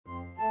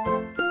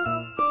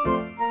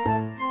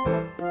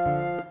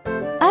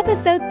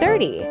Episode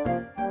 30.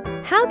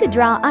 How to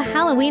draw a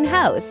Halloween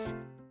house.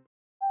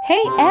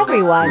 Hey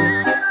everyone!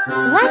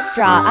 Let's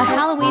draw a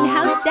Halloween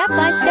house step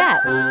by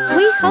step.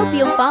 We hope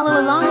you'll follow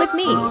along with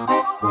me.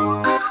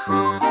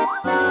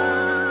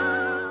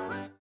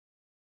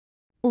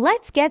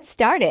 Let's get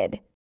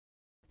started.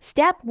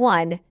 Step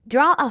 1.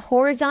 Draw a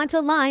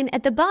horizontal line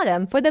at the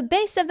bottom for the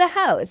base of the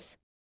house.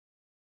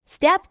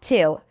 Step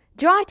 2.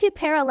 Draw two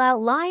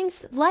parallel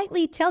lines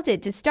slightly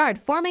tilted to start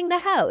forming the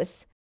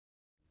house.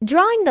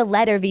 Drawing the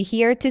letter V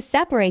here to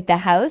separate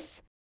the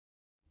house.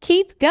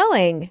 Keep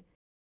going.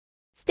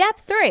 Step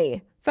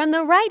 3. From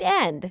the right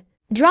end,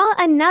 draw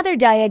another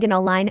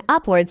diagonal line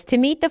upwards to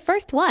meet the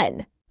first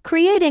one,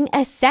 creating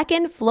a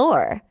second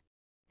floor.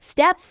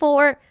 Step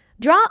 4.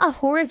 Draw a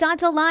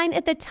horizontal line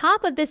at the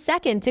top of the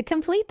second to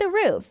complete the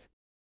roof.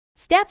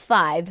 Step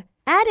 5.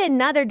 Add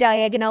another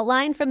diagonal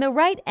line from the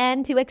right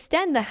end to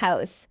extend the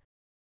house.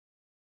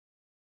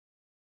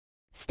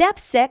 Step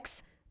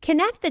 6.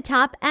 Connect the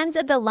top ends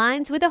of the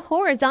lines with a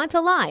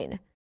horizontal line,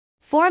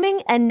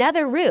 forming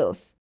another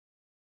roof.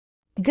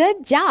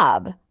 Good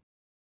job!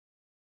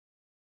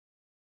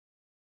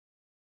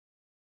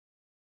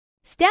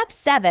 Step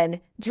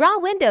 7. Draw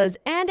windows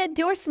and a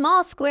door,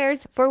 small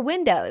squares for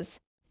windows,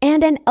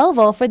 and an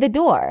oval for the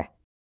door.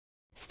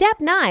 Step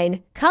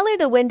 9. Color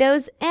the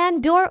windows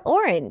and door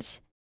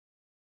orange,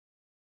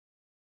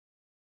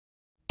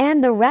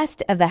 and the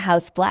rest of the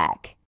house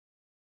black.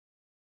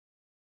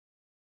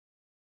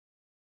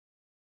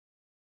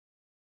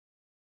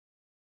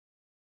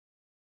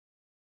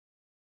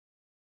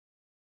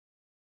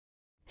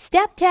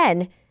 Step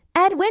 10.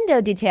 Add window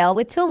detail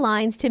with two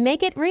lines to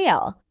make it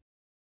real.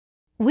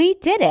 We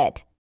did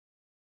it!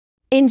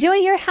 Enjoy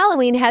your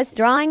Halloween house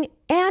drawing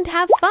and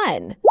have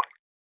fun!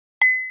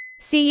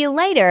 See you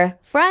later,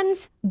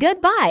 friends!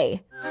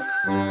 Goodbye!